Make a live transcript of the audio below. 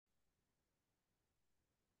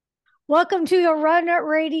Welcome to the Run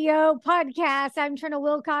Radio podcast. I'm Trina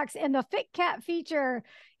Wilcox, and the Fit Cat feature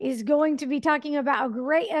is going to be talking about a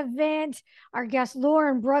great event. Our guest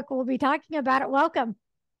Lauren Brooke will be talking about it. Welcome.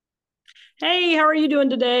 Hey, how are you doing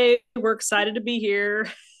today? We're excited to be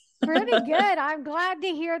here. Pretty good. I'm glad to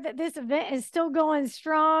hear that this event is still going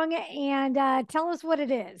strong. And tell us what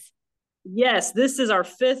it is. Yes, this is our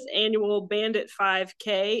fifth annual Bandit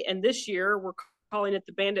 5K, and this year we're calling it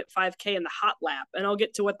the Bandit 5K and the Hot Lap. And I'll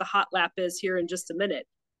get to what the Hot Lap is here in just a minute.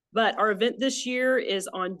 But our event this year is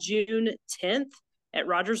on June 10th at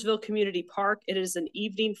Rogersville Community Park. It is an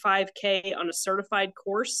evening 5K on a certified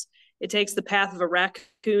course. It takes the path of a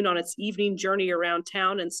raccoon on its evening journey around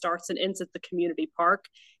town and starts and ends at the community park.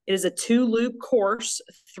 It is a 2-loop course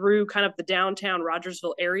through kind of the downtown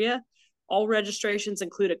Rogersville area. All registrations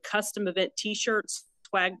include a custom event t-shirt,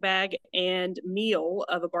 swag bag, and meal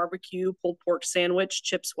of a barbecue, pulled pork sandwich,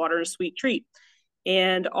 chips, water, and a sweet treat.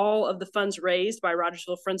 And all of the funds raised by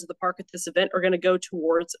Rogersville Friends of the Park at this event are going to go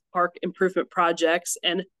towards park improvement projects.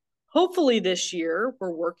 And hopefully this year,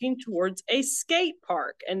 we're working towards a skate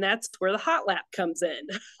park. And that's where the Hot Lap comes in.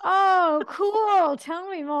 Oh, cool. Tell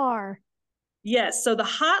me more. Yes. So the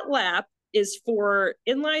Hot Lap is for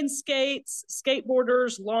inline skates,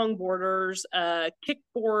 skateboarders, longboarders,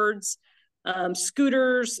 kickboards,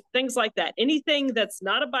 scooters, things like that. Anything that's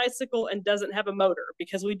not a bicycle and doesn't have a motor,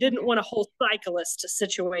 because we didn't want a whole cyclist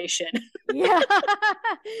situation. Yeah,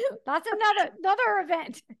 that's another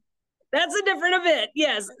event. That's a different event.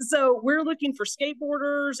 Yes. So we're looking for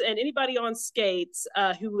skateboarders and anybody on skates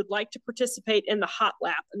who would like to participate in the Hot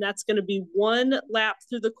Lap. And that's going to be one lap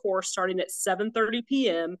through the course starting at 7:30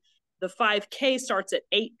 p.m. The 5K starts at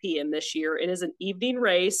 8 p.m. this year. It is an evening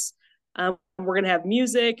race. We're going to have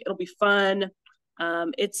music. It'll be fun.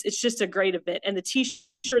 It's just a great event. And the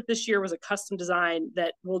t-shirt this year was a custom design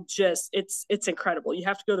that will just, it's incredible. You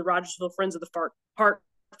have to go to the Rogersville Friends of the Park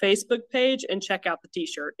Facebook page and check out the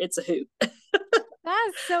t-shirt. It's a hoot.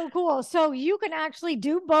 That's so cool. So you can actually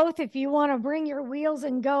do both if you want to bring your wheels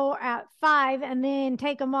and go at 5 and then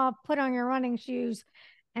take them off, put on your running shoes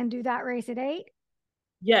and do that race at 8.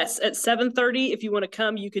 Yes, at 7:30, if you want to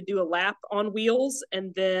come, you could do a lap on wheels.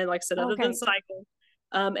 And then, like I said, other than Okay. cycle.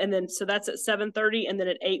 And then, so that's at 7:30. And then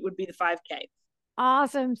at 8 would be the 5K.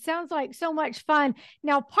 Awesome. Sounds like so much fun.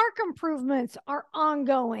 Now, park improvements are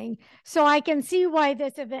ongoing. So I can see why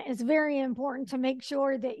this event is very important to make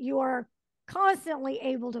sure that you are constantly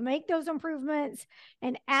able to make those improvements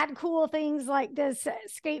and add cool things like this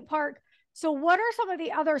skate park. So, what are some of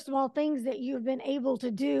the other small things that you've been able to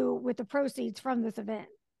do with the proceeds from this event?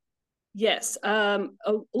 Yes. A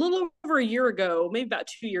little over a year ago, maybe about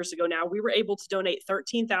 2 years ago now, we were able to donate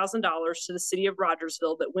 $13,000 to the city of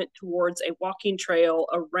Rogersville that went towards a walking trail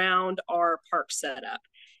around our park setup.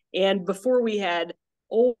 And before we had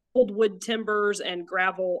old wood timbers and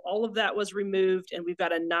gravel, all of that was removed. And we've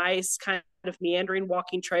got a nice kind of meandering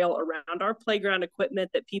walking trail around our playground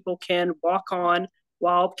equipment that people can walk on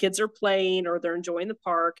while kids are playing or they're enjoying the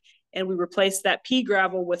park. And we replaced that pea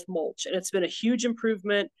gravel with mulch. And it's been a huge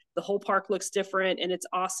improvement. The whole park looks different, and it's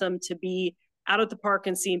awesome to be out at the park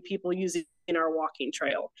and seeing people using our walking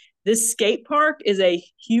trail. This skate park is a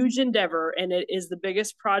huge endeavor, and it is the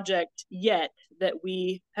biggest project yet that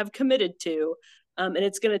we have committed to. And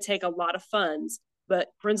it's going to take a lot of funds. But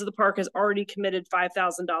Friends of the Park has already committed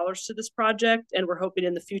 $5,000 to this project, and we're hoping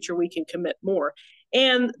in the future we can commit more.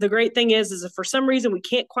 And the great thing is if for some reason we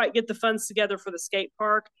can't quite get the funds together for the skate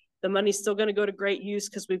park, the money's still going to go to great use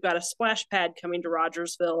because we've got a splash pad coming to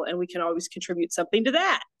Rogersville and we can always contribute something to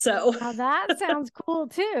that. So Now, that sounds cool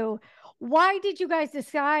too. Why did you guys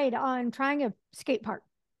decide on trying a skate park?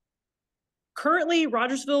 currently,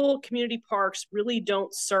 Rogersville community parks really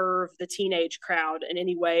don't serve the teenage crowd in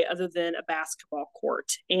any way other than a basketball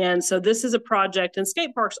court. And so this is a project, and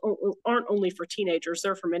skate parks aren't only for teenagers,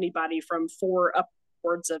 they're from anybody from 4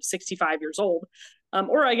 upwards of 65 years old,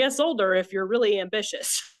 or I guess older if you're really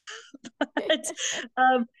ambitious. but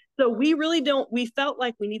so we felt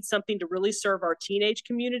like we need something to really serve our teenage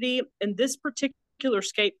community. And this particular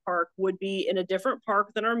skate park would be in a different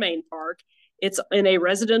park than our main park. It's in a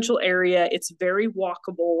residential area. It's very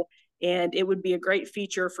walkable, and it would be a great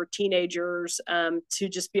feature for teenagers to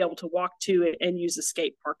just be able to walk to it and use a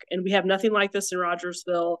skate park. And we have nothing like this in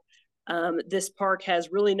Rogersville. This park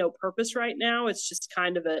has really no purpose right now. It's just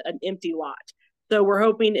kind of an empty lot. So we're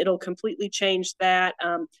hoping it'll completely change that.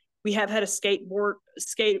 We have had a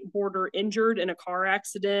skateboarder injured in a car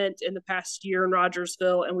accident in the past year in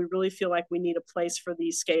Rogersville, and we really feel like we need a place for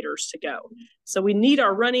these skaters to go. So we need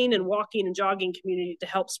our running and walking and jogging community to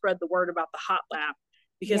help spread the word about the Hot Lap,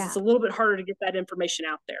 because it's Yeah. a little bit harder to get that information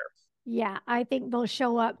out there. Yeah, I think they'll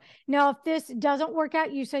show up. Now, if this doesn't work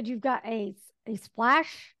out, you said you've got a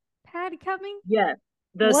splash pad coming. Yeah.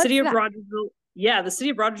 The What's city of that? Rogersville, yeah, the city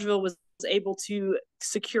of Rogersville was able to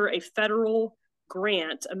secure a federal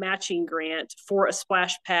grant, a matching grant for a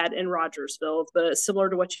splash pad in Rogersville, similar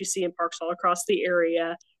to what you see in parks all across the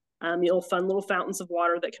area. You'll fun little fountains of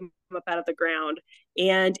water that come up out of the ground.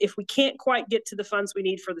 And if we can't quite get to the funds we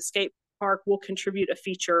need for the skate park, we'll contribute a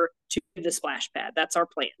feature to the splash pad. That's our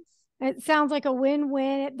plan. It sounds like a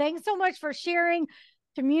win-win. Thanks so much for sharing.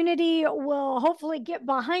 Community will hopefully get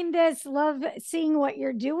behind this. Love seeing what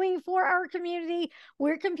you're doing for our community.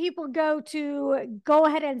 Where can people go to go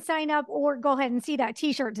ahead and sign up or go ahead and see that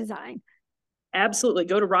t-shirt design? Absolutely.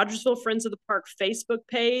 Go to Rogersville Friends of the Park Facebook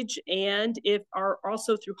page. And if are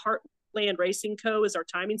also through Heartland Racing Co. is our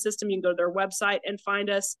timing system. You can go to their website and find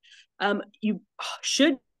us. You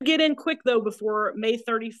should get in quick though before May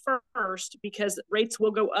 31st because rates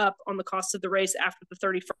will go up on the cost of the race after the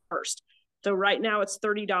 31st. So right now it's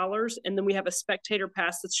 $30, and then we have a spectator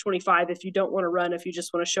pass that's $25 if you don't want to run, if you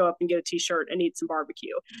just want to show up and get a t-shirt and eat some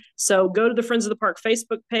barbecue. So go to the Friends of the Park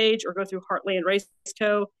Facebook page or go through Heartland Race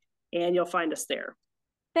Co. and you'll find us there.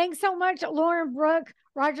 Thanks so much, Lauren Brooke,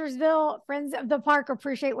 Rogersville, Friends of the Park.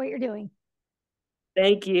 Appreciate what you're doing.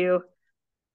 Thank you.